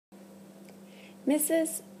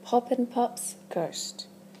Mrs. Popinpop's Ghost.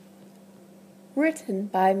 Written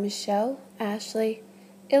by Michelle Ashley,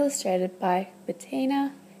 illustrated by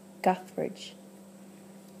Bettina Guthridge.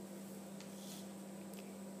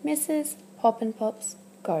 Mrs. Popinpop's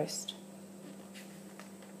Ghost.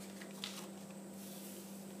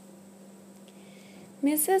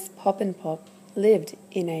 Mrs. Popinpop lived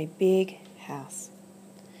in a big house.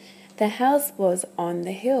 The house was on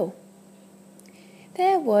the hill.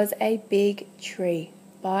 There was a big tree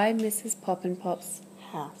by Mrs. Popinpop's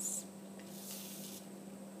house.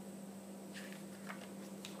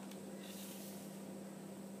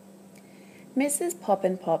 Mrs.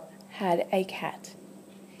 Popinpop had a cat.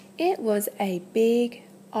 It was a big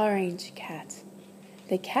orange cat.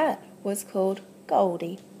 The cat was called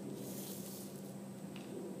Goldie.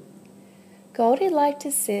 Goldie liked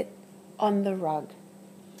to sit on the rug.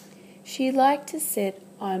 She liked to sit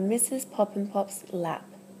on Mrs. Popinpop's lap.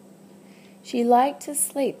 She liked to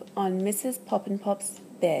sleep on Mrs. Popinpop's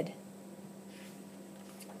bed.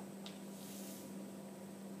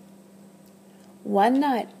 One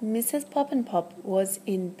night, Mrs. Popinpop was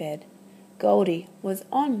in bed. Goldie was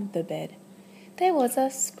on the bed. There was a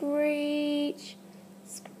screech,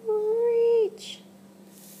 screech.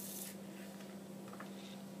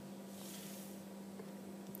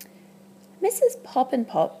 Mrs.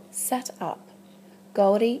 Popinpop sat up.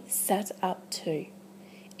 Goldie sat up too.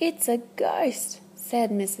 "It's a ghost," said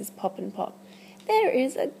Mrs. Popinpop. "There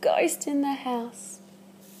is a ghost in the house."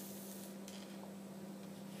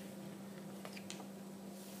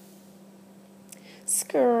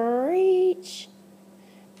 Screech!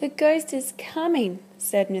 "The ghost is coming,"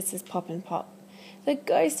 said Mrs. Popinpop. "The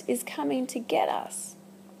ghost is coming to get us."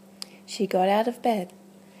 She got out of bed.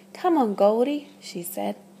 "Come on, Goldie," she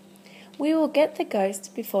said. "We will get the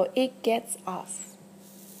ghost before it gets us."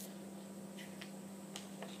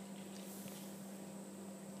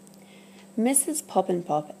 Mrs.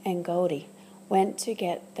 Popinpop and Goldie went to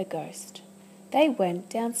get the ghost. They went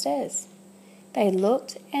downstairs. They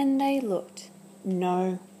looked and they looked.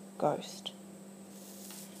 No ghost.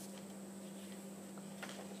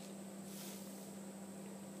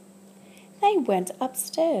 They went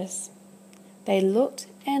upstairs. They looked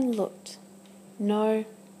and looked. No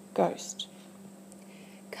ghost.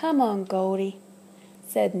 "Come on, Goldie,"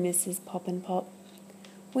 said Mrs. Popinpop.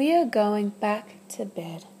 "We are going back to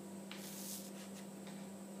bed."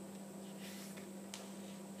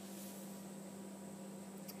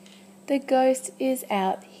 "The ghost is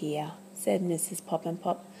out here," said Mrs.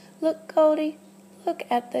 Popinpop. "Look, Goldie, look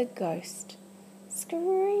at the ghost."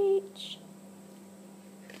 Screech!